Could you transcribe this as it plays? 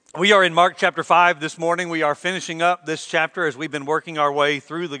We are in Mark chapter 5 this morning. We are finishing up this chapter as we've been working our way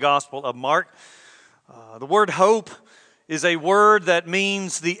through the Gospel of Mark. The word hope is a word that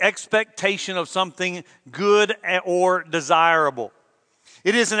means the expectation of something good or desirable.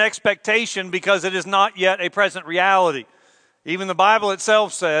 It is an expectation because it is not yet a present reality. Even the Bible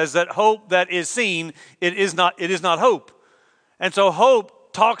itself says that hope that is seen, it is not hope. And so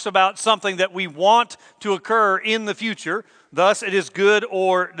hope talks about something that we want to occur in the future. Thus, it is good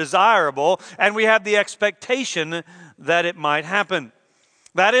or desirable, and we have the expectation that it might happen.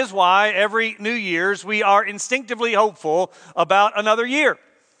 That is why every New Year's we are instinctively hopeful about another year.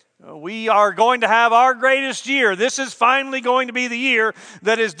 We are going to have our greatest year. This is finally going to be the year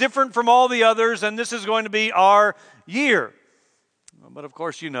that is different from all the others, and this is going to be our year. But of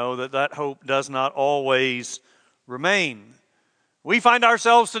course, you know that hope does not always remain. We find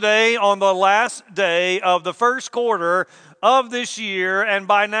ourselves today on the last day of the first quarter of this year, and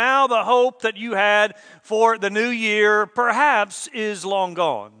by now the hope that you had for the new year perhaps is long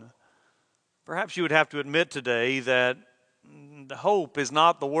gone. Perhaps you would have to admit today that hope is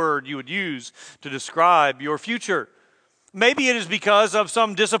not the word you would use to describe your future. Maybe it is because of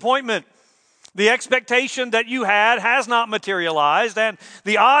some disappointment. The expectation that you had has not materialized, and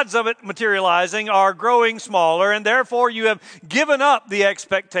the odds of it materializing are growing smaller, and therefore you have given up the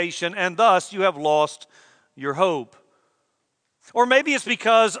expectation, and thus you have lost your hope. Or maybe it's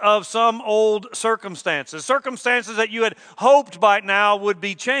because of some old circumstances that you had hoped by now would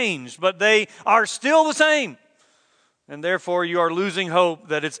be changed, but they are still the same, and therefore you are losing hope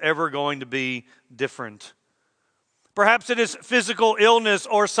that it's ever going to be different. Perhaps it is physical illness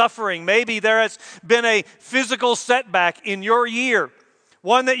or suffering. Maybe there has been a physical setback in your year,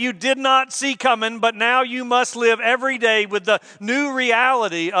 one that you did not see coming, but now you must live every day with the new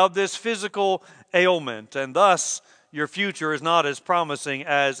reality of this physical ailment, and thus your future is not as promising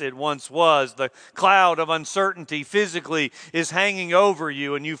as it once was. The cloud of uncertainty physically is hanging over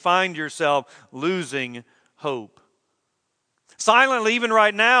you, and you find yourself losing hope. Silently, even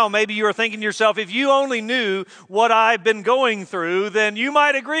right now, maybe you are thinking to yourself, if you only knew what I've been going through, then you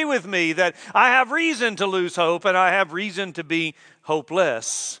might agree with me that I have reason to lose hope and I have reason to be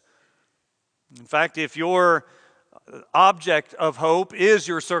hopeless. In fact, if your object of hope is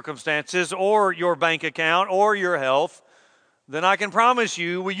your circumstances or your bank account or your health, then I can promise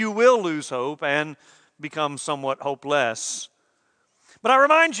you will lose hope and become somewhat hopeless. But I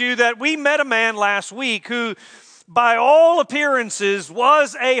remind you that we met a man last week who, by all appearances,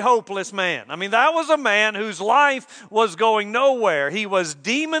 was a hopeless man. I mean, that was a man whose life was going nowhere. He was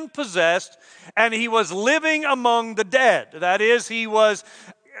demon-possessed, and he was living among the dead. That is, he was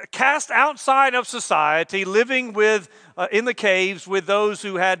cast outside of society, living in the caves with those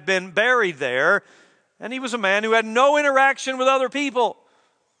who had been buried there. And he was a man who had no interaction with other people.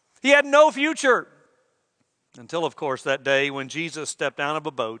 He had no future. Until, of course, that day when Jesus stepped out of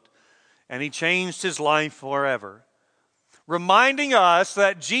a boat and he changed his life forever, reminding us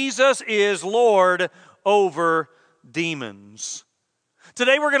that Jesus is Lord over demons.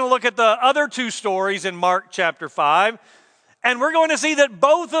 Today we're going to look at the other two stories in Mark chapter 5, and we're going to see that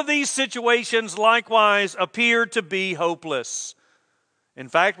both of these situations likewise appear to be hopeless. In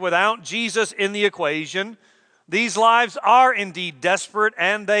fact, without Jesus in the equation, these lives are indeed desperate,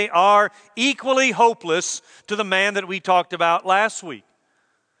 and they are equally hopeless to the man that we talked about last week.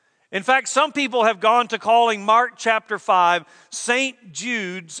 In fact, some people have gone to calling Mark chapter 5 St.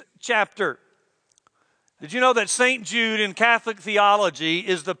 Jude's chapter. Did you know that St. Jude in Catholic theology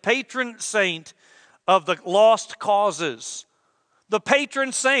is the patron saint of the lost causes, the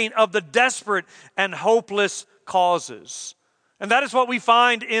patron saint of the desperate and hopeless causes? And that is what we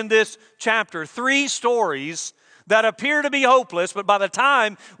find in this chapter. 3 stories that appear to be hopeless, but by the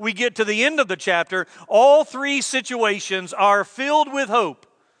time we get to the end of the chapter, all 3 situations are filled with hope,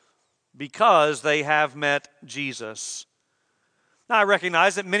 because they have met Jesus. Now, I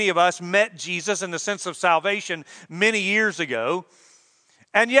recognize that many of us met Jesus in the sense of salvation many years ago,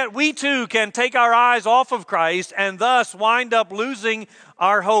 and yet we too can take our eyes off of Christ and thus wind up losing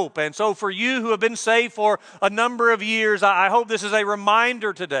our hope. And so for you who have been saved for a number of years, I hope this is a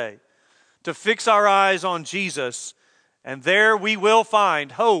reminder today to fix our eyes on Jesus, and there we will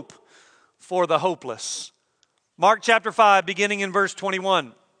find hope for the hopeless. Mark chapter 5, beginning in verse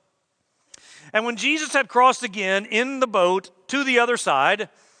 21. And when Jesus had crossed again in the boat to the other side,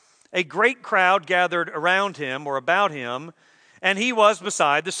 a great crowd gathered around him or about him, and he was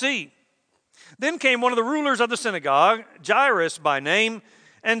beside the sea. Then came one of the rulers of the synagogue, Jairus by name,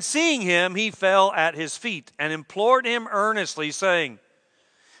 and seeing him, he fell at his feet and implored him earnestly, saying,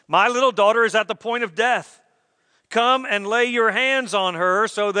 "My little daughter is at the point of death. Come and lay your hands on her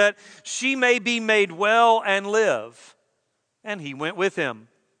so that she may be made well and live. And he went with him.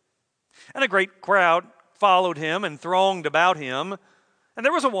 And a great crowd followed him and thronged about him. And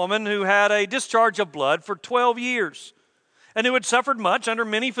there was a woman who had a discharge of blood for 12 years, and who had suffered much under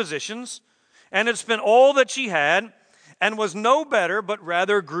many physicians, and had spent all that she had, and was no better, but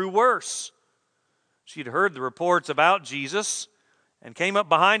rather grew worse. She had heard the reports about Jesus, and came up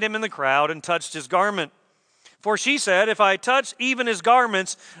behind him in the crowd and touched his garment. For she said, if I touch even his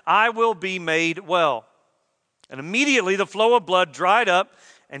garments, I will be made well. And immediately the flow of blood dried up,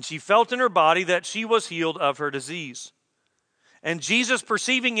 and she felt in her body that she was healed of her disease. And Jesus,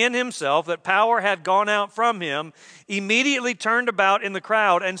 perceiving in himself that power had gone out from him, immediately turned about in the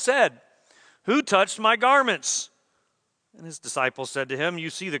crowd and said, who touched my garments? And his disciples said to him, you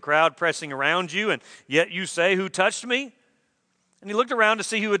see the crowd pressing around you, and yet you say, who touched me? And he looked around to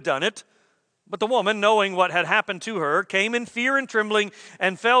see who had done it. But the woman, knowing what had happened to her, came in fear and trembling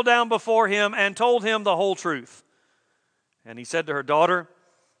and fell down before him and told him the whole truth. And he said to her, daughter,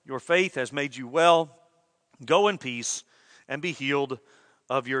 your faith has made you well. Go in peace and be healed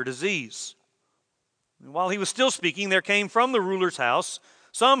of your disease. And while he was still speaking, there came from the ruler's house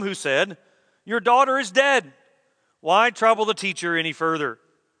some who said, your daughter is dead. Why trouble the teacher any further?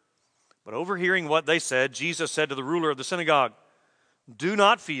 But overhearing what they said, Jesus said to the ruler of the synagogue, do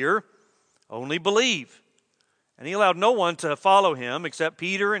not fear, only believe. And he allowed no one to follow him except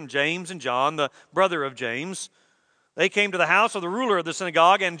Peter and James and John, the brother of James. They came to the house of the ruler of the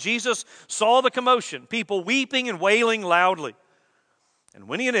synagogue, and Jesus saw the commotion, people weeping and wailing loudly. And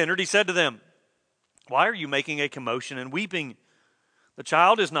when he had entered, he said to them, why are you making a commotion and weeping? The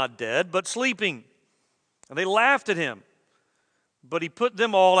child is not dead, but sleeping. And they laughed at him. But he put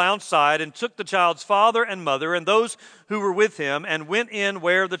them all outside and took the child's father and mother and those who were with him and went in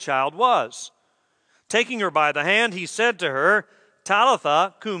where the child was. Taking her by the hand, he said to her,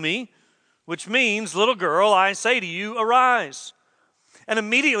 Talitha cumi, which means, little girl, I say to you, arise. And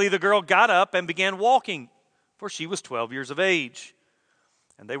immediately the girl got up and began walking, for she was 12 years of age.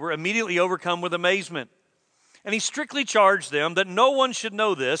 And they were immediately overcome with amazement. And he strictly charged them that no one should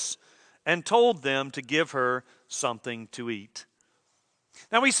know this, and told them to give her something to eat.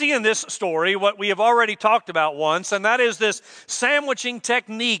 Now we see in this story what we have already talked about once, and that is this sandwiching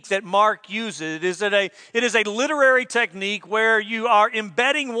technique that Mark uses. It is a literary technique where you are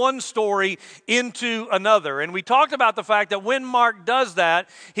embedding one story into another. And we talked about the fact that when Mark does that,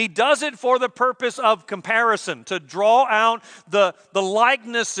 he does it for the purpose of comparison, to draw out the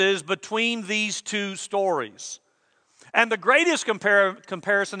likenesses between these two stories. And the greatest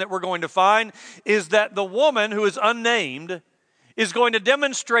comparison that we're going to find is that the woman who is unnamed is going to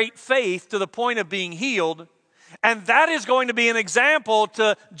demonstrate faith to the point of being healed, and that is going to be an example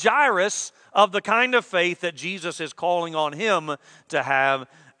to Jairus of the kind of faith that Jesus is calling on him to have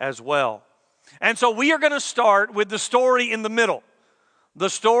as well. And so we are going to start with the story in the middle, the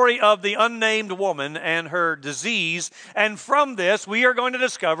story of the unnamed woman and her disease, and from this we are going to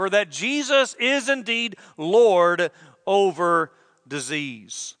discover that Jesus is indeed Lord over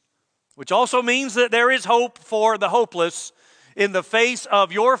disease, which also means that there is hope for the hopeless in the face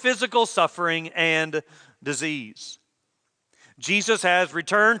of your physical suffering and disease. Jesus has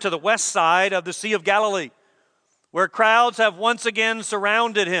returned to the west side of the Sea of Galilee, where crowds have once again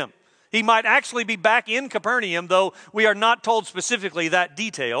surrounded him. He might actually be back in Capernaum, though we are not told specifically that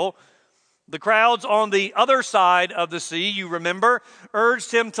detail. The crowds on the other side of the sea, you remember,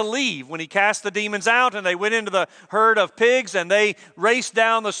 urged him to leave when he cast the demons out, and they went into the herd of pigs, and they raced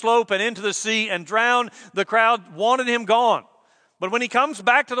down the slope and into the sea and drowned. The crowd wanted him gone. But when he comes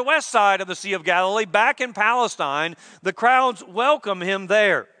back to the west side of the Sea of Galilee, back in Palestine, the crowds welcome him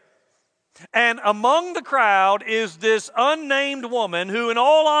there. And among the crowd is this unnamed woman who, in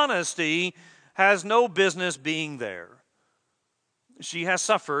all honesty, has no business being there. She has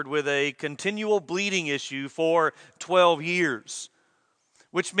suffered with a continual bleeding issue for 12 years,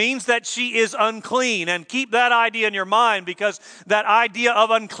 which means that she is unclean. And keep that idea in your mind, because that idea of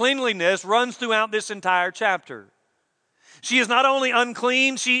uncleanliness runs throughout this entire chapter. She is not only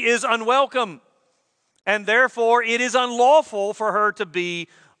unclean, she is unwelcome. And therefore, it is unlawful for her to be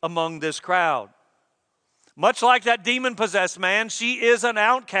among this crowd. Much like that demon-possessed man, she is an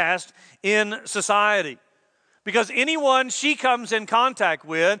outcast in society. Because anyone she comes in contact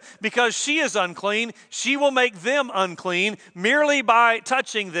with, because she is unclean, she will make them unclean merely by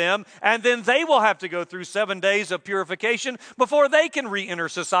touching them, and then they will have to go through 7 days of purification before they can re-enter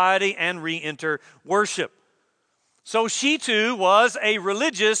society and re-enter worship. So she too was a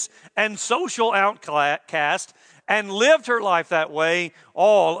religious and social outcast and lived her life that way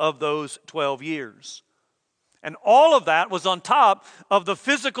all of those 12 years. And all of that was on top of the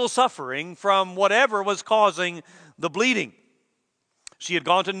physical suffering from whatever was causing the bleeding. She had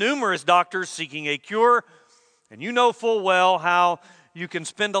gone to numerous doctors seeking a cure, and you know full well how you can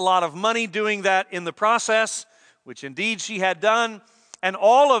spend a lot of money doing that in the process, which indeed she had done, and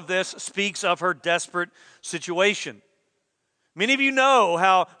all of this speaks of her desperate situation. Many of you know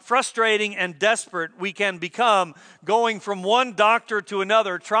how frustrating and desperate we can become going from one doctor to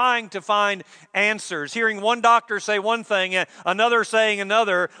another, trying to find answers, hearing one doctor say one thing and another saying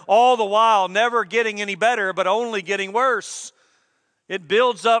another, all the while never getting any better, but only getting worse. It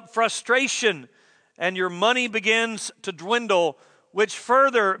builds up frustration, and your money begins to dwindle, which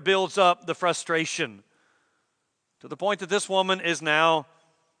further builds up the frustration, to the point that this woman is now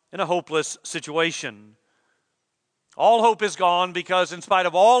in a hopeless situation. All hope is gone because in spite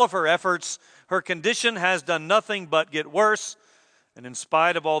of all of her efforts, her condition has done nothing but get worse, and in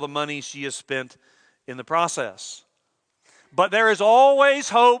spite of all the money she has spent in the process. But there is always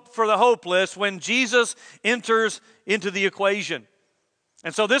hope for the hopeless when Jesus enters into the equation.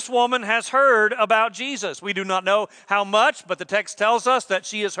 And so this woman has heard about Jesus. We do not know how much, but the text tells us that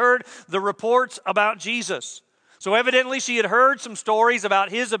she has heard the reports about Jesus. So evidently she had heard some stories about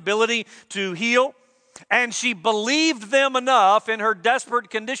his ability to heal, and she believed them enough in her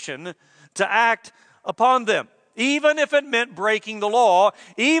desperate condition to act upon them, even if it meant breaking the law,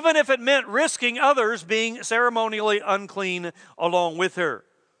 even if it meant risking others being ceremonially unclean along with her.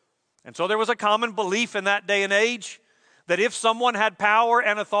 And so there was a common belief in that day and age that if someone had power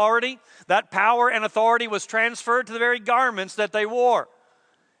and authority, that power and authority was transferred to the very garments that they wore.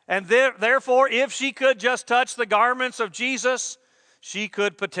 And therefore, if she could just touch the garments of Jesus, she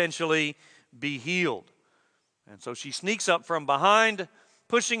could potentially be healed. And so she sneaks up from behind,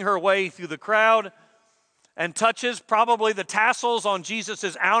 pushing her way through the crowd, and touches probably the tassels on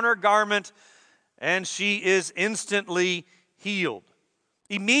Jesus' outer garment, and she is instantly healed.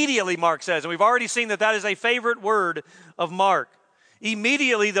 Immediately, Mark says, and we've already seen that that is a favorite word of Mark.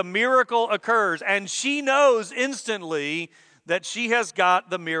 Immediately the miracle occurs, and she knows instantly that she has got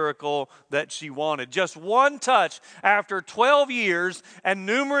the miracle that she wanted. Just one touch after 12 years and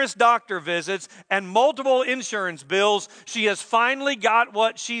numerous doctor visits and multiple insurance bills, she has finally got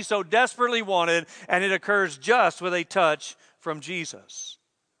what she so desperately wanted, and it occurs just with a touch from Jesus.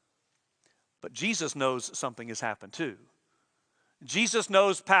 But Jesus knows something has happened too. Jesus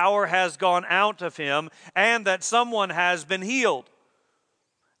knows power has gone out of him and that someone has been healed.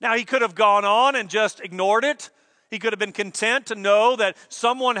 Now, he could have gone on and just ignored it. He could have been content to know that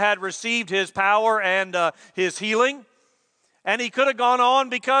someone had received his power and his healing. And he could have gone on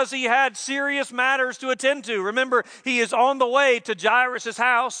because he had serious matters to attend to. Remember, he is on the way to Jairus'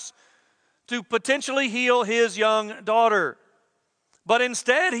 house to potentially heal his young daughter. But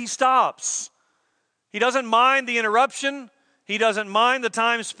instead, he stops. He doesn't mind the interruption. He doesn't mind the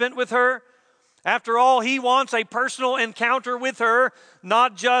time spent with her. After all, he wants a personal encounter with her,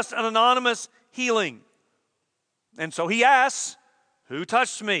 not just an anonymous healing. And so he asks, "Who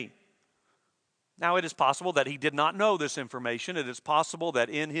touched me?" Now, it is possible that he did not know this information. It is possible that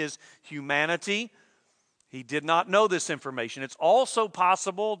in his humanity, he did not know this information. It's also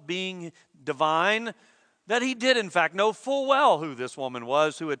possible, being divine, that he did in fact know full well who this woman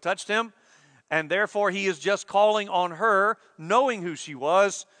was who had touched him. And therefore, he is just calling on her, knowing who she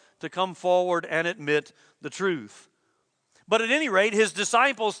was, to come forward and admit the truth. But at any rate, his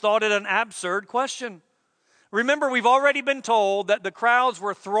disciples thought it an absurd question. Remember, we've already been told that the crowds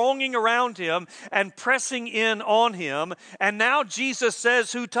were thronging around him and pressing in on him. And now Jesus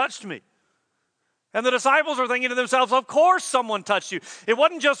says, "Who touched me?" And the disciples are thinking to themselves, of course someone touched you. It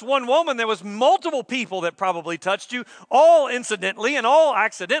wasn't just one woman. There was multiple people that probably touched you, all incidentally and all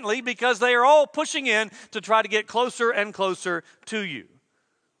accidentally, because they are all pushing in to try to get closer and closer to you.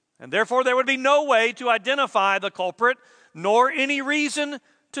 And therefore, there would be no way to identify the culprit, nor any reason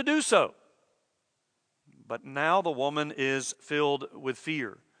to do so. But now the woman is filled with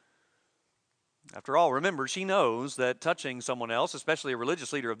fear. After all, remember, she knows that touching someone else, especially a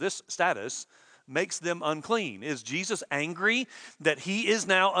religious leader of this status, makes them unclean. Is Jesus angry that he is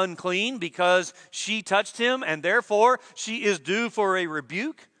now unclean because she touched him and therefore she is due for a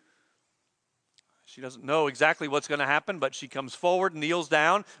rebuke? She doesn't know exactly what's going to happen, but she comes forward, kneels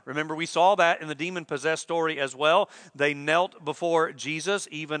down. Remember, we saw that in the demon-possessed story as well. They knelt before Jesus,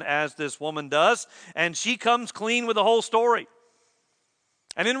 even as this woman does, and she comes clean with the whole story.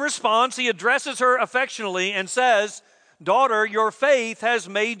 And in response, he addresses her affectionately and says, "Daughter, your faith has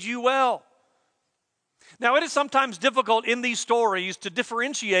made you well." Now, it is sometimes difficult in these stories to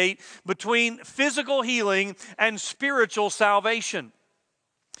differentiate between physical healing and spiritual salvation.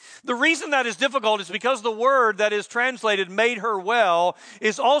 The reason that is difficult is because the word that is translated made her well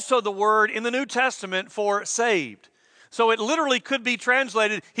is also the word in the New Testament for saved. So it literally could be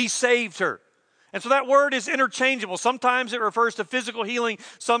translated, he saved her. And so that word is interchangeable. Sometimes it refers to physical healing,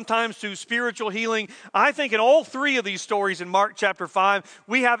 sometimes to spiritual healing. I think in all three of these stories in Mark chapter 5,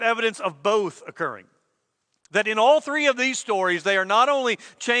 we have evidence of both occurring. That in all three of these stories, they are not only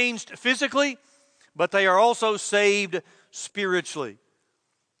changed physically, but they are also saved spiritually.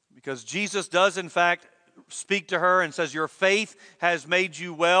 Because Jesus does, in fact, speak to her and says, your faith has made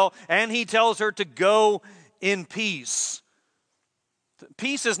you well. And he tells her to go in peace.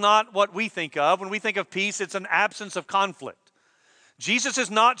 Peace is not what we think of. When we think of peace, it's an absence of conflict. Jesus is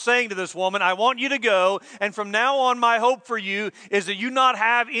not saying to this woman, I want you to go, and from now on my hope for you is that you not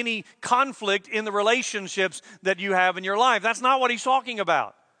have any conflict in the relationships that you have in your life. That's not what he's talking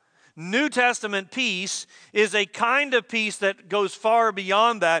about. New Testament peace is a kind of peace that goes far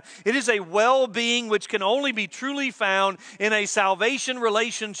beyond that. It is a well-being which can only be truly found in a salvation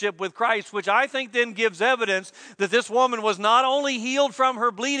relationship with Christ, which I think then gives evidence that this woman was not only healed from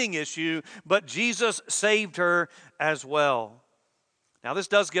her bleeding issue, but Jesus saved her as well. Now, this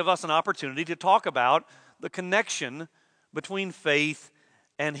does give us an opportunity to talk about the connection between faith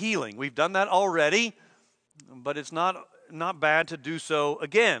and healing. We've done that already, but it's not bad to do so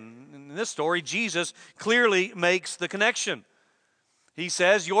again. In this story, Jesus clearly makes the connection. He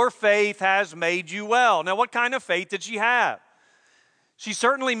says, your faith has made you well. Now, what kind of faith did she have? She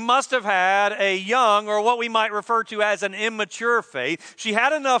certainly must have had a young, or what we might refer to as an immature faith. She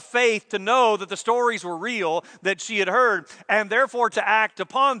had enough faith to know that the stories were real that she had heard, and therefore to act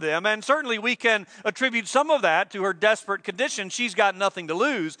upon them. And certainly we can attribute some of that to her desperate condition. She's got nothing to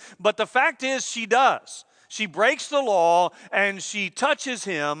lose, but the fact is she does. She breaks the law and she touches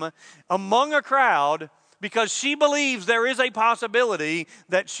him among a crowd because she believes there is a possibility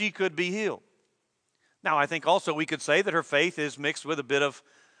that she could be healed. Now, I think also we could say that her faith is mixed with a bit of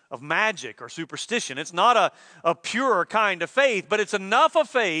magic or superstition. It's not a pure kind of faith, but it's enough of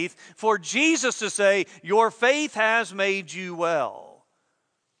faith for Jesus to say, your faith has made you well.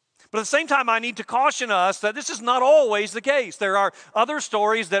 But at the same time, I need to caution us that this is not always the case. There are other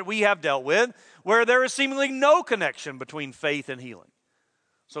stories that we have dealt with where there is seemingly no connection between faith and healing.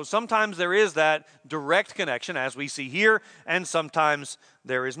 So sometimes there is that direct connection, as we see here, and sometimes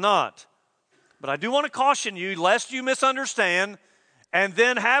there is not. But I do want to caution you, lest you misunderstand, and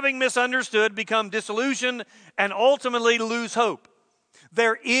then having misunderstood, become disillusioned, and ultimately lose hope.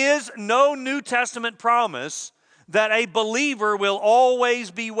 There is no New Testament promise that a believer will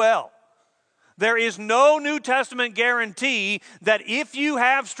always be well. There is no New Testament guarantee that if you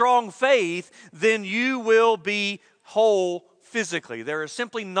have strong faith, then you will be whole physically. There are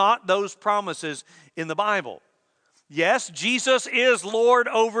simply not those promises in the Bible. Yes, Jesus is Lord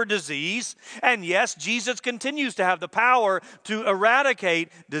over disease, and yes, Jesus continues to have the power to eradicate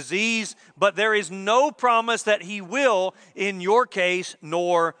disease, but there is no promise that he will in your case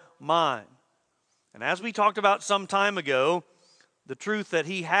nor mine. And as we talked about some time ago, the truth that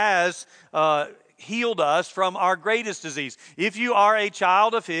he has healed us from our greatest disease. If you are a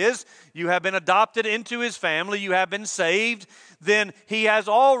child of his, you have been adopted into his family, you have been saved, then he has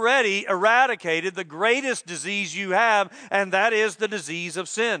already eradicated the greatest disease you have, and that is the disease of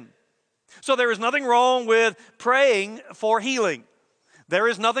sin. So there is nothing wrong with praying for healing. There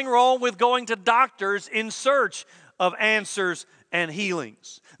is nothing wrong with going to doctors in search of answers and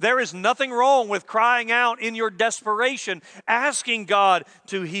healings. There is nothing wrong with crying out in your desperation, asking God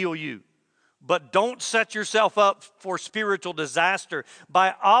to heal you. But don't set yourself up for spiritual disaster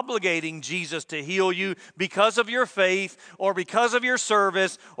by obligating Jesus to heal you because of your faith or because of your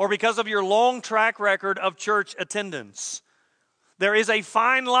service or because of your long track record of church attendance. There is a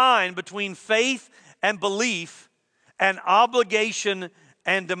fine line between faith and belief and obligation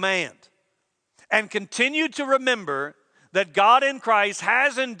and demand. And continue to remember that God in Christ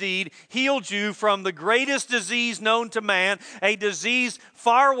has indeed healed you from the greatest disease known to man, a disease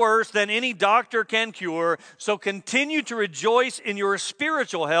far worse than any doctor can cure. So continue to rejoice in your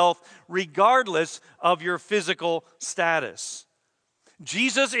spiritual health regardless of your physical status.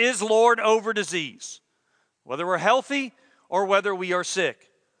 Jesus is Lord over disease, whether we're healthy or whether we are sick.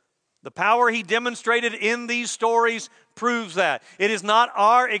 The power he demonstrated in these stories proves that. It is not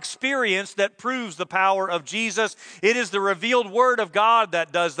our experience that proves the power of Jesus. It is the revealed Word of God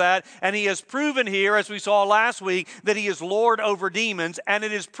that does that. And he has proven here, as we saw last week, that he is Lord over demons. And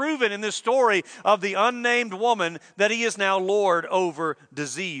it is proven in this story of the unnamed woman that he is now Lord over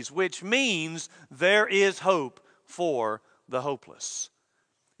disease, which means there is hope for the hopeless.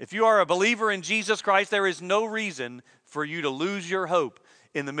 If you are a believer in Jesus Christ, there is no reason for you to lose your hope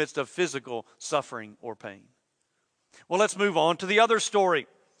in the midst of physical suffering or pain. Well, let's move on to the other story.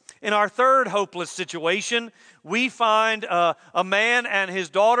 In our third hopeless situation, we find a man and his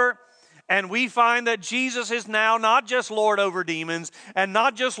daughter, and we find that Jesus is now not just Lord over demons and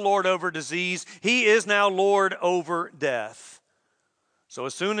not just Lord over disease. He is now Lord over death. So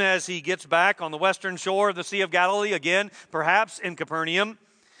as soon as he gets back on the western shore of the Sea of Galilee, again, perhaps in Capernaum,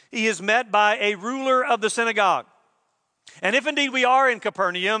 he is met by a ruler of the synagogue. And if indeed we are in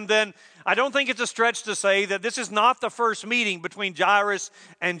Capernaum, then I don't think it's a stretch to say that this is not the first meeting between Jairus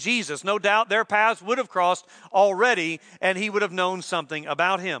and Jesus. No doubt their paths would have crossed already, and he would have known something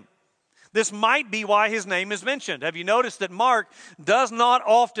about him. This might be why his name is mentioned. Have you noticed that Mark does not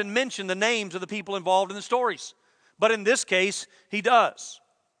often mention the names of the people involved in the stories? But in this case, he does.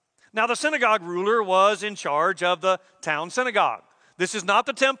 Now, the synagogue ruler was in charge of the town synagogue. This is not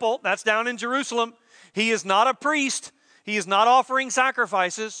the temple. That's down in Jerusalem. He is not a priest. He is not offering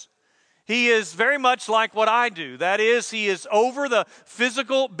sacrifices. He is very much like what I do. That is, he is over the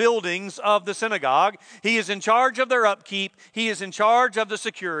physical buildings of the synagogue. He is in charge of their upkeep. He is in charge of the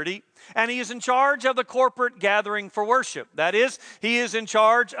security. And he is in charge of the corporate gathering for worship. That is, he is in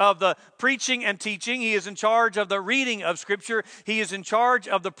charge of the preaching and teaching. He is in charge of the reading of Scripture. He is in charge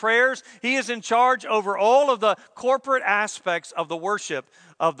of the prayers. He is in charge over all of the corporate aspects of the worship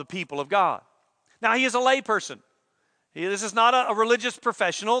of the people of God. Now, he is a layperson. This is not a religious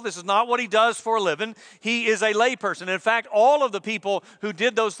professional. This is not what he does for a living. He is a layperson. In fact, all of the people who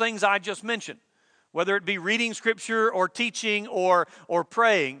did those things I just mentioned, whether it be reading Scripture or teaching or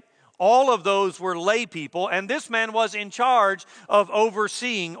praying, all of those were lay people, and this man was in charge of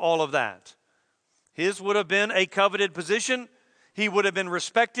overseeing all of that. His would have been a coveted position. He would have been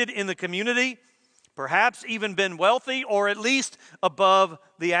respected in the community, perhaps even been wealthy or at least above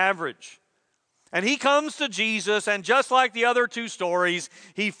the average. And he comes to Jesus, and just like the other two stories,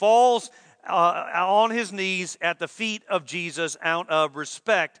 he falls on his knees at the feet of Jesus out of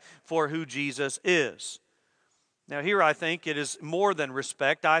respect for who Jesus is. Now here I think it is more than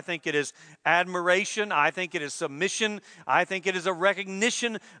respect. I think it is admiration. I think it is submission. I think it is a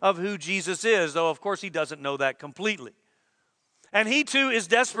recognition of who Jesus is, though of course he doesn't know that completely. And he too is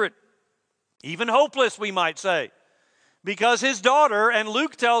desperate, even hopeless, we might say. Because his daughter, and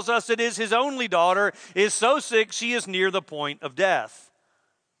Luke tells us it is his only daughter, is so sick she is near the point of death.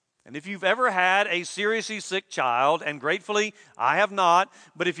 And if you've ever had a seriously sick child, and gratefully I have not,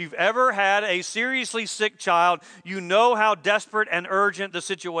 but if you've ever had a seriously sick child, you know how desperate and urgent the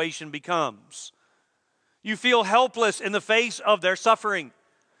situation becomes. You feel helpless in the face of their suffering.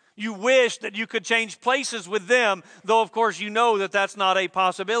 You wish that you could change places with them, though of course you know that that's not a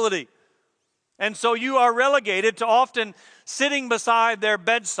possibility. And so you are relegated to often sitting beside their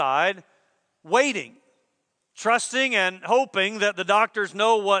bedside, waiting, trusting and hoping that the doctors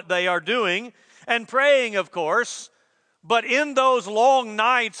know what they are doing, and praying, of course. But in those long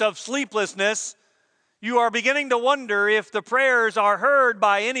nights of sleeplessness, you are beginning to wonder if the prayers are heard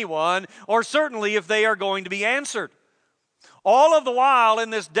by anyone, or certainly if they are going to be answered. All of the while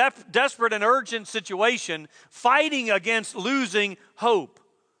in this desperate and urgent situation, fighting against losing hope,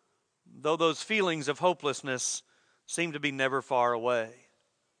 though those feelings of hopelessness seem to be never far away.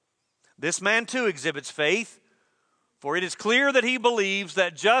 This man too exhibits faith, for it is clear that he believes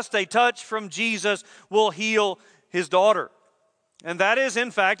that just a touch from Jesus will heal his daughter. And that is,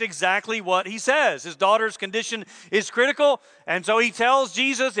 in fact, exactly what he says. His daughter's condition is critical, and so he tells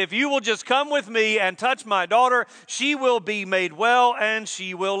Jesus, if you will just come with me and touch my daughter, she will be made well and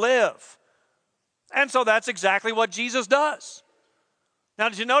she will live. And so that's exactly what Jesus does. Now,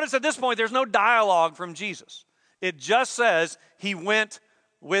 did you notice at this point there's no dialogue from Jesus? It just says he went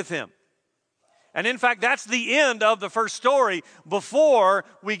with him. And in fact, that's the end of the first story before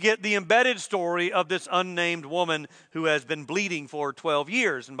we get the embedded story of this unnamed woman who has been bleeding for 12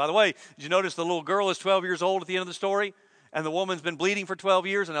 years. And by the way, did you notice the little girl is 12 years old at the end of the story? And the woman's been bleeding for 12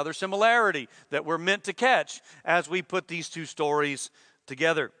 years, another similarity that we're meant to catch as we put these two stories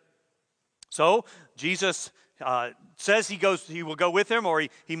together. So, Jesus says he will go with him, or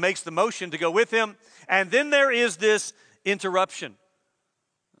he makes the motion to go with him. And then there is this interruption.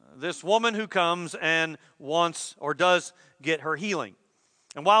 This woman who comes and wants or does get her healing.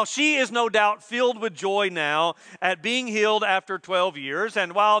 And while she is no doubt filled with joy now at being healed after 12 years,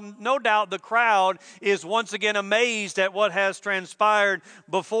 and while no doubt the crowd is once again amazed at what has transpired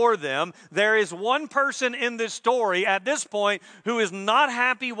before them, there is one person in this story at this point who is not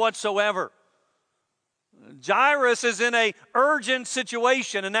happy whatsoever. Jairus is in an urgent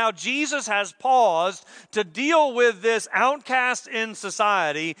situation, and now Jesus has paused to deal with this outcast in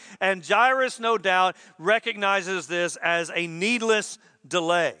society, and Jairus, no doubt, recognizes this as a needless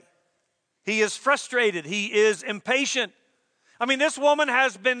delay. He is frustrated. He is impatient. I mean, this woman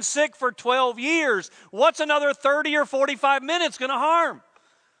has been sick for 12 years. What's another 30 or 45 minutes going to harm?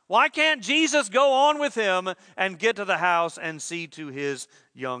 Why can't Jesus go on with him and get to the house and see to his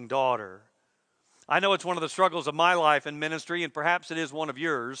young daughter? I know it's one of the struggles of my life in ministry, and perhaps it is one of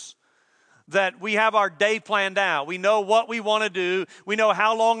yours, that we have our day planned out. We know what we want to do. We know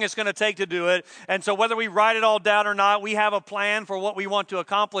how long it's going to take to do it. And so whether we write it all down or not, we have a plan for what we want to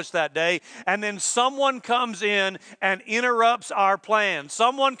accomplish that day. And then someone comes in and interrupts our plan.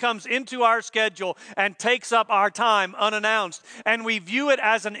 Someone comes into our schedule and takes up our time unannounced. And we view it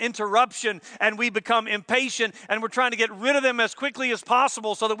as an interruption, and we become impatient, and we're trying to get rid of them as quickly as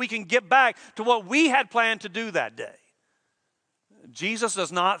possible so that we can get back to what we had planned to do that day. Jesus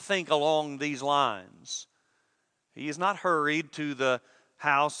does not think along these lines. He is not hurried to the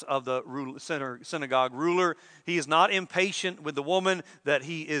house of the synagogue ruler. He is not impatient with the woman that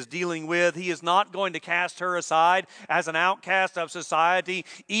he is dealing with. He is not going to cast her aside as an outcast of society,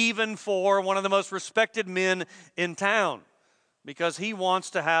 even for one of the most respected men in town, because he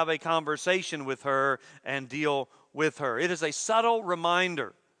wants to have a conversation with her and deal with her. It is a subtle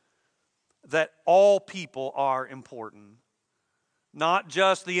reminder that all people are important. Not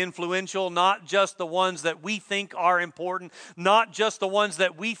just the influential, not just the ones that we think are important, not just the ones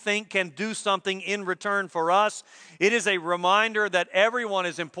that we think can do something in return for us. It is a reminder that everyone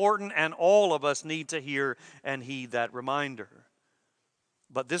is important, and all of us need to hear and heed that reminder.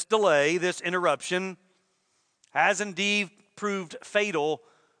 But this delay, this interruption, has indeed proved fatal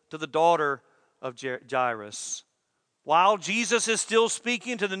to the daughter of Jairus. While Jesus is still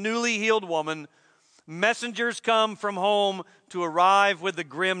speaking to the newly healed woman, messengers come from home to arrive with the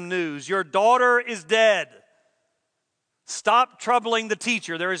grim news. Your daughter is dead. Stop troubling the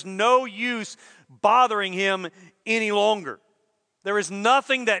teacher. There is no use bothering him any longer. There is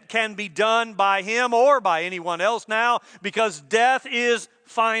nothing that can be done by him or by anyone else now, because death is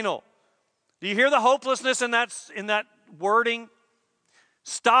final. Do you hear the hopelessness in that wording?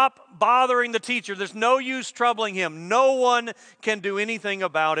 Stop bothering the teacher. There's no use troubling him. No one can do anything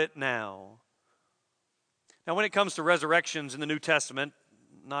about it now. Now, when it comes to resurrections in the New Testament,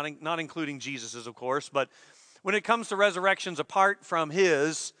 not including Jesus's, of course, but when it comes to resurrections apart from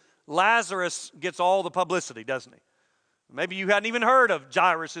his, Lazarus gets all the publicity, doesn't he? Maybe you hadn't even heard of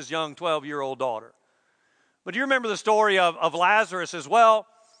Jairus' young 12-year-old daughter. But do you remember the story of Lazarus as well?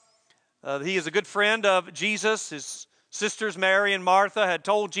 He is a good friend of Jesus. His sisters Mary and Martha had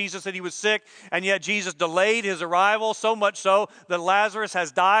told Jesus that he was sick, and yet Jesus delayed his arrival, so much so that Lazarus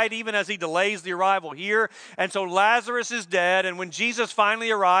has died even as he delays the arrival here. And so Lazarus is dead, and when Jesus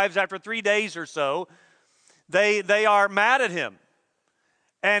finally arrives after 3 days or so, they are mad at him.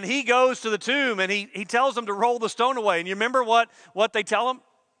 And he goes to the tomb, and he tells them to roll the stone away. And you remember what they tell him?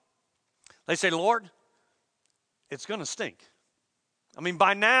 They say, Lord, it's going to stink. I mean,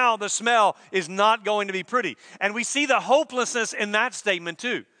 by now, the smell is not going to be pretty. And we see the hopelessness in that statement,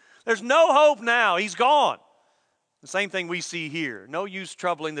 too. There's no hope now. He's gone. The same thing we see here. No use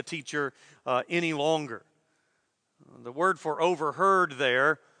troubling the teacher any longer. The word for overheard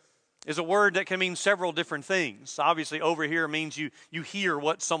there is a word that can mean several different things. Obviously, overhear means you hear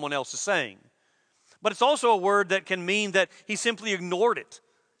what someone else is saying. But it's also a word that can mean that he simply ignored it.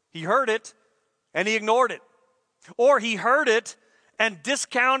 He heard it, and he ignored it. Or he heard it and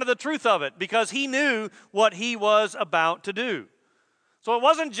discounted the truth of it because he knew what he was about to do. So it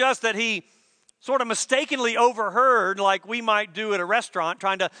wasn't just that he sort of mistakenly overheard like we might do at a restaurant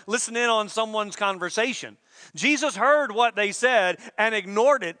trying to listen in on someone's conversation. Jesus heard what they said and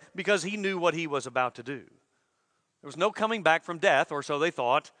ignored it because he knew what he was about to do. There was no coming back from death, or so they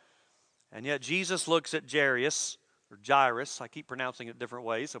thought. And yet Jesus looks at Jairus, I keep pronouncing it different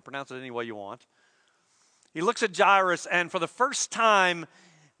ways, so pronounce it any way you want. He looks at Jairus, and for the first time,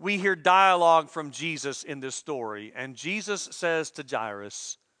 we hear dialogue from Jesus in this story. And Jesus says to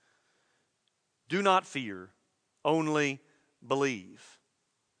Jairus, do not fear, only believe.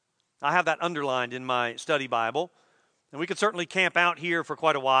 I have that underlined in my study Bible, and we could certainly camp out here for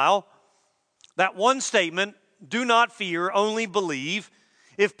quite a while. That one statement, do not fear, only believe,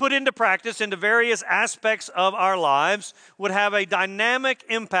 if put into practice into various aspects of our lives, would have a dynamic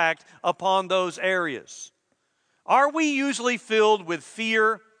impact upon those areas. Are we usually filled with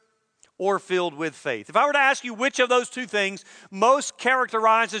fear or filled with faith? If I were to ask you which of those two things most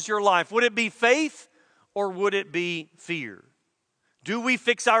characterizes your life, would it be faith or would it be fear? Do we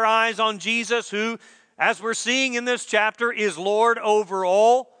fix our eyes on Jesus, who, as we're seeing in this chapter, is Lord over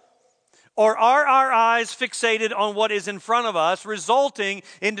all? Or are our eyes fixated on what is in front of us, resulting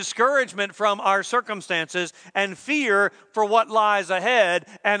in discouragement from our circumstances and fear for what lies ahead,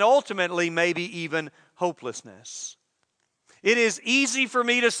 and ultimately maybe even hopelessness? It is easy for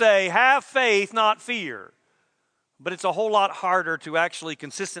me to say, have faith, not fear. But it's a whole lot harder to actually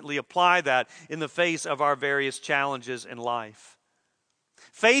consistently apply that in the face of our various challenges in life.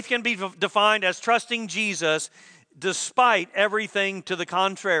 Faith can be defined as trusting Jesus despite everything to the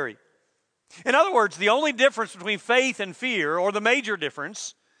contrary. In other words, the only difference between faith and fear, or the major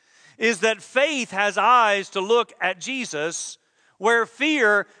difference, is that faith has eyes to look at Jesus, where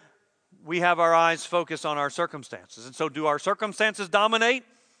fear, we have our eyes focused on our circumstances. And so do our circumstances dominate,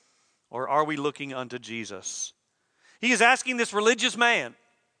 or are we looking unto Jesus? He is asking this religious man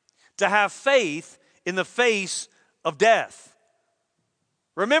to have faith in the face of death.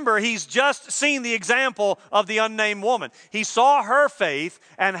 Remember, he's just seen the example of the unnamed woman. He saw her faith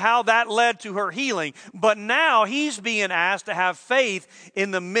and how that led to her healing. But now he's being asked to have faith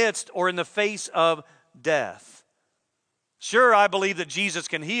in the midst or in the face of death. Sure, I believe that Jesus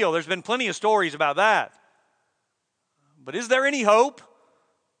can heal. There's been plenty of stories about that. But is there any hope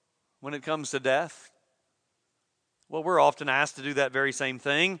when it comes to death? Well, we're often asked to do that very same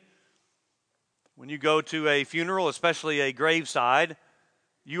thing. When you go to a funeral, especially a graveside,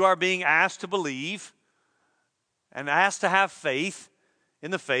 you are being asked to believe and asked to have faith in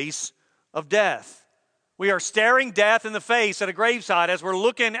the face of death. We are staring death in the face at a graveside as we're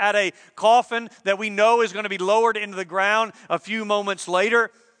looking at a coffin that we know is going to be lowered into the ground a few moments later.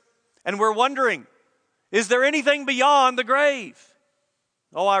 And we're wondering, is there anything beyond the grave?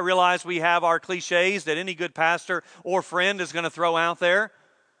 Oh, I realize we have our cliches that any good pastor or friend is going to throw out there.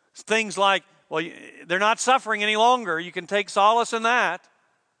 Things like, well, they're not suffering any longer. You can take solace in that.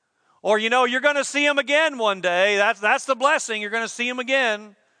 Or, you're going to see him again one day. That's the blessing. You're going to see him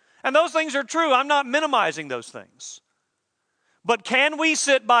again. And those things are true. I'm not minimizing those things. But can we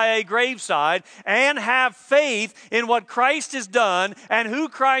sit by a graveside and have faith in what Christ has done and who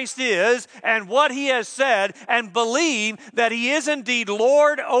Christ is and what he has said, and believe that he is indeed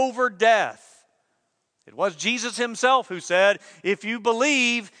Lord over death? It was Jesus himself who said, if you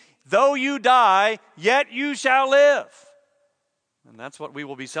believe, though you die, yet you shall live. And that's what we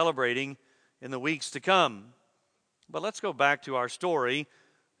will be celebrating in the weeks to come. But let's go back to our story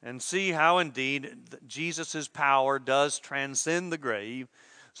and see how indeed Jesus' power does transcend the grave,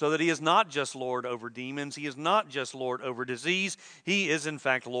 so that he is not just Lord over demons, he is not just Lord over disease, he is in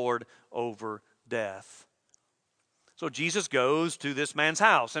fact Lord over death. So Jesus goes to this man's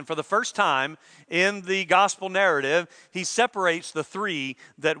house, and for the first time in the gospel narrative, he separates the three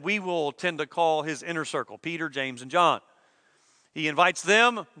that we will tend to call his inner circle, Peter, James, and John. He invites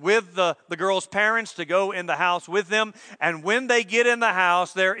them with the girl's parents to go in the house with them. And when they get in the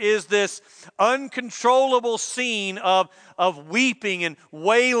house, there is this uncontrollable scene of weeping and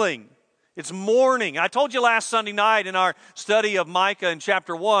wailing. It's mourning. I told you last Sunday night in our study of Micah in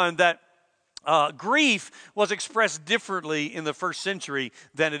chapter 1 that grief was expressed differently in the first century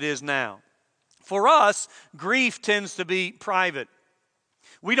than it is now. For us, grief tends to be private.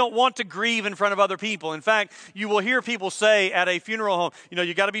 We don't want to grieve in front of other people. In fact, you will hear people say at a funeral home,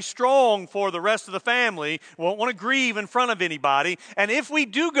 you got to be strong for the rest of the family. We won't want to grieve in front of anybody. And if we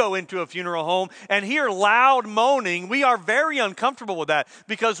do go into a funeral home and hear loud moaning, we are very uncomfortable with that,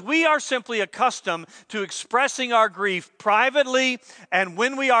 because we are simply accustomed to expressing our grief privately, and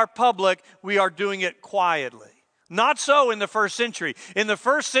when we are public, we are doing it quietly. Not so in the first century. In the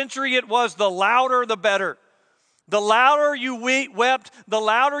first century, it was the louder the better. The louder you wept, the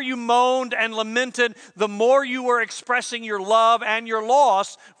louder you moaned and lamented, the more you were expressing your love and your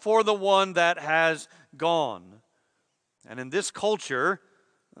loss for the one that has gone. And in this culture,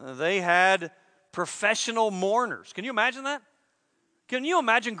 they had professional mourners. Can you imagine that? Can you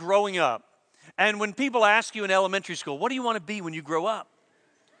imagine growing up? And when people ask you in elementary school, what do you want to be when you grow up?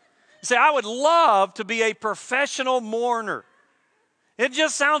 You say, I would love to be a professional mourner. It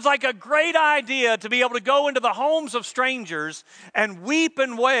just sounds like a great idea to be able to go into the homes of strangers and weep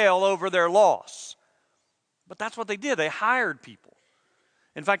and wail over their loss. But that's what they did. They hired people.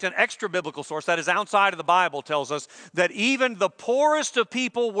 In fact, an extra biblical source that is outside of the Bible tells us that even the poorest of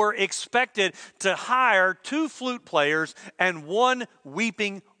people were expected to hire 2 flute players and 1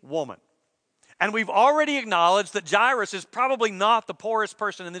 weeping woman. And we've already acknowledged that Jairus is probably not the poorest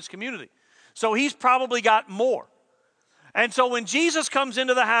person in this community. So he's probably got more. And so when Jesus comes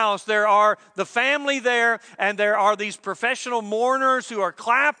into the house, there are the family there, and there are these professional mourners who are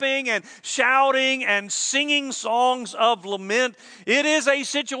clapping and shouting and singing songs of lament. It is a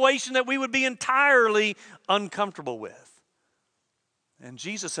situation that we would be entirely uncomfortable with. And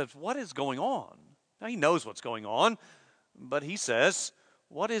Jesus says, what is going on? Now he knows what's going on, but he says,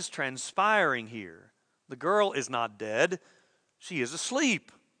 what is transpiring here? The girl is not dead. She is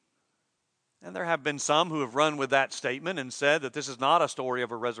asleep. And there have been some who have run with that statement and said that this is not a story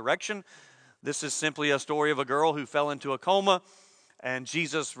of a resurrection. This is simply a story of a girl who fell into a coma and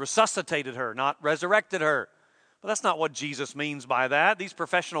Jesus resuscitated her, not resurrected her. But that's not what Jesus means by that. These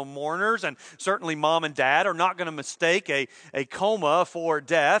professional mourners, and certainly mom and dad, are not going to mistake a coma for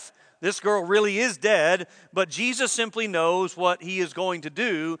death. This girl really is dead, but Jesus simply knows what he is going to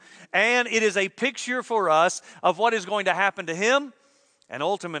do, and it is a picture for us of what is going to happen to him and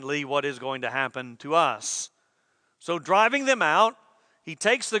ultimately what is going to happen to us. So driving them out, he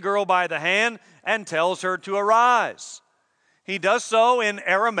takes the girl by the hand and tells her to arise. He does so in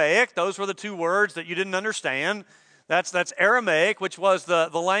Aramaic. Those were the two words that you didn't understand. That's Aramaic, which was the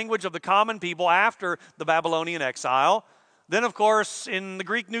language of the common people after the Babylonian exile. Then, of course, in the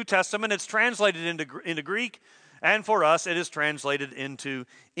Greek New Testament, it's translated into Greek, and for us, it is translated into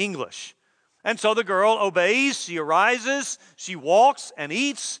English. And so the girl obeys, she arises, she walks and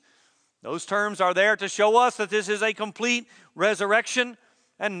eats. Those terms are there to show us that this is a complete resurrection,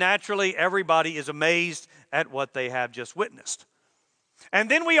 and naturally everybody is amazed at what they have just witnessed. And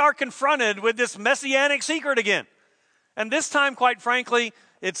then we are confronted with this messianic secret again. And this time, quite frankly,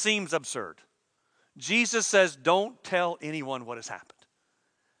 it seems absurd. Jesus says, don't tell anyone what has happened.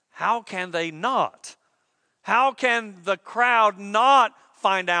 How can they not? How can the crowd not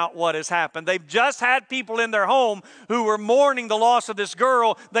find out what has happened? They've just had people in their home who were mourning the loss of this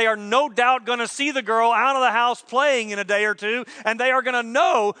girl. They are no doubt going to see the girl out of the house playing in a day or two, and they are going to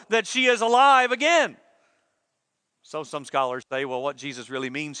know that she is alive again. So some scholars say, well, what Jesus really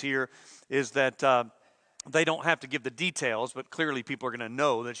means here is that they don't have to give the details, but clearly people are going to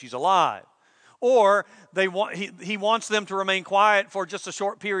know that she's alive. Or he wants them to remain quiet for just a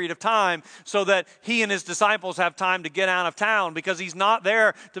short period of time so that he and his disciples have time to get out of town, because he's not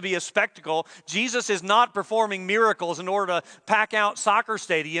there to be a spectacle. Jesus is not performing miracles in order to pack out soccer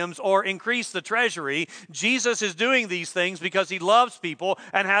stadiums or increase the treasury. Jesus is doing these things because he loves people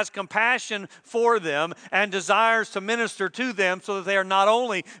and has compassion for them and desires to minister to them so that they are not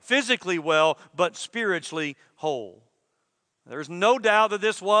only physically well but spiritually whole. There's no doubt that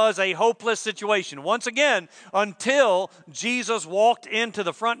this was a hopeless situation. Once again, until Jesus walked into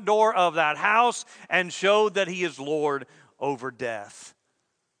the front door of that house and showed that he is Lord over death.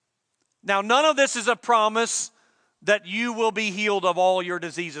 Now, none of this is a promise that you will be healed of all your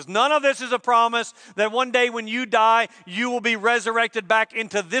diseases. None of this is a promise that one day when you die, you will be resurrected back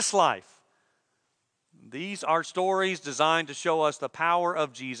into this life. These are stories designed to show us the power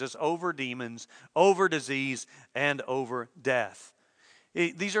of Jesus over demons, over disease, and over death.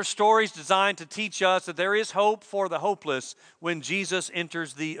 These are stories designed to teach us that there is hope for the hopeless when Jesus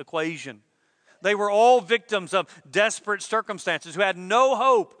enters the equation. They were all victims of desperate circumstances who had no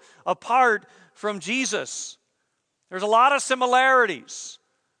hope apart from Jesus. There's a lot of similarities.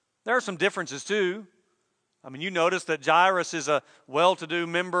 There are some differences too. I mean, you notice that Jairus is a well-to-do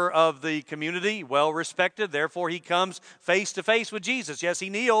member of the community, well-respected. Therefore, he comes face to face with Jesus. Yes,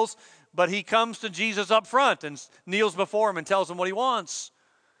 he kneels, but he comes to Jesus up front and kneels before him and tells him what he wants.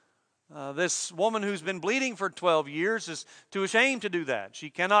 This woman who's been bleeding for 12 years is too ashamed to do that.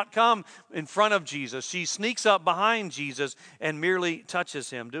 She cannot come in front of Jesus. She sneaks up behind Jesus and merely touches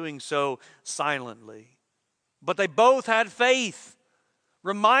him, doing so silently. But they both had faith,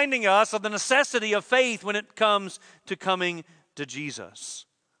 reminding us of the necessity of faith when it comes to coming to Jesus.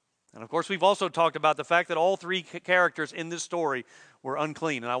 And of course, we've also talked about the fact that all three characters in this story were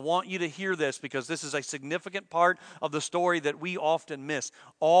unclean. And I want you to hear this because this is a significant part of the story that we often miss.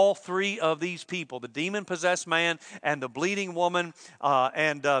 All three of these people, the demon-possessed man and the bleeding woman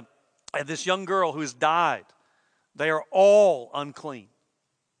and this young girl who has died, they are all unclean.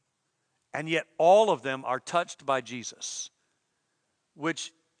 And yet all of them are touched by Jesus,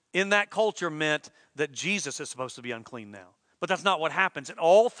 which in that culture meant that Jesus is supposed to be unclean now. But that's not what happens. In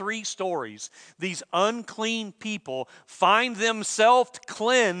all three stories, these unclean people find themselves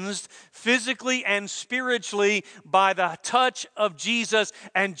cleansed physically and spiritually by the touch of Jesus.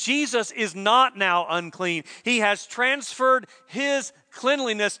 And Jesus is not now unclean. He has transferred his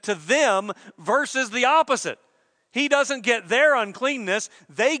cleanliness to them versus the opposite. He doesn't get their uncleanness.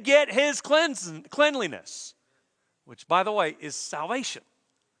 They get his cleanliness. Which, by the way, is salvation,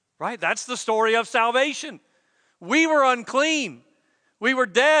 right? That's the story of salvation. We were unclean. We were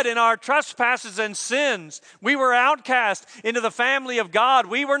dead in our trespasses and sins. We were outcast into the family of God.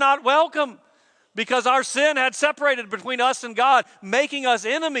 We were not welcome because our sin had separated between us and God, making us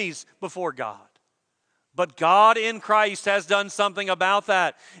enemies before God. But God in Christ has done something about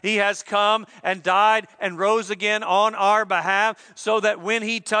that. He has come and died and rose again on our behalf so that when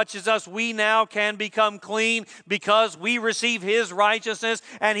He touches us, we now can become clean because we receive His righteousness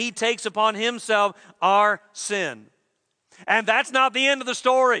and He takes upon Himself our sin. And that's not the end of the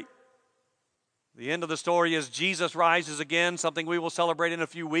story. The end of the story is Jesus rises again, something we will celebrate in a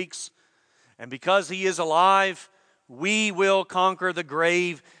few weeks. And because He is alive, we will conquer the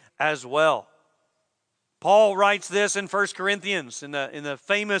grave as well. Paul writes this in 1 Corinthians in the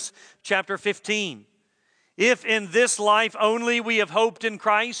famous chapter 15. If in this life only we have hoped in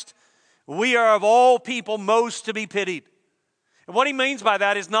Christ, we are of all people most to be pitied. And what he means by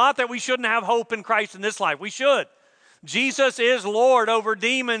that is not that we shouldn't have hope in Christ in this life. We should. Jesus is Lord over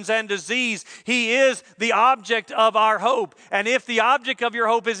demons and disease. He is the object of our hope. And if the object of your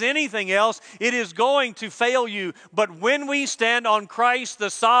hope is anything else, it is going to fail you. But when we stand on Christ, the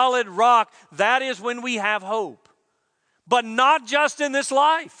solid rock, that is when we have hope. But not just in this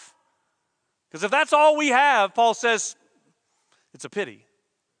life. Because if that's all we have, Paul says, it's a pity.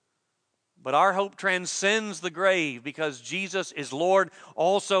 But our hope transcends the grave because Jesus is Lord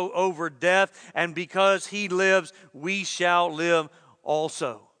also over death, and because He lives, we shall live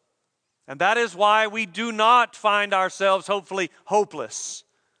also. And that is why we do not find ourselves, hopefully, hopeless.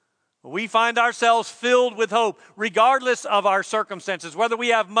 We find ourselves filled with hope, regardless of our circumstances, whether we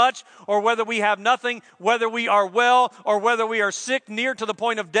have much or whether we have nothing, whether we are well or whether we are sick near to the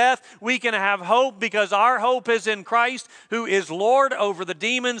point of death. We can have hope because our hope is in Christ, who is Lord over the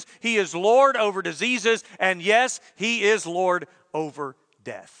demons. He is Lord over diseases, and yes, He is Lord over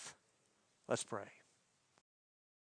death. Let's pray.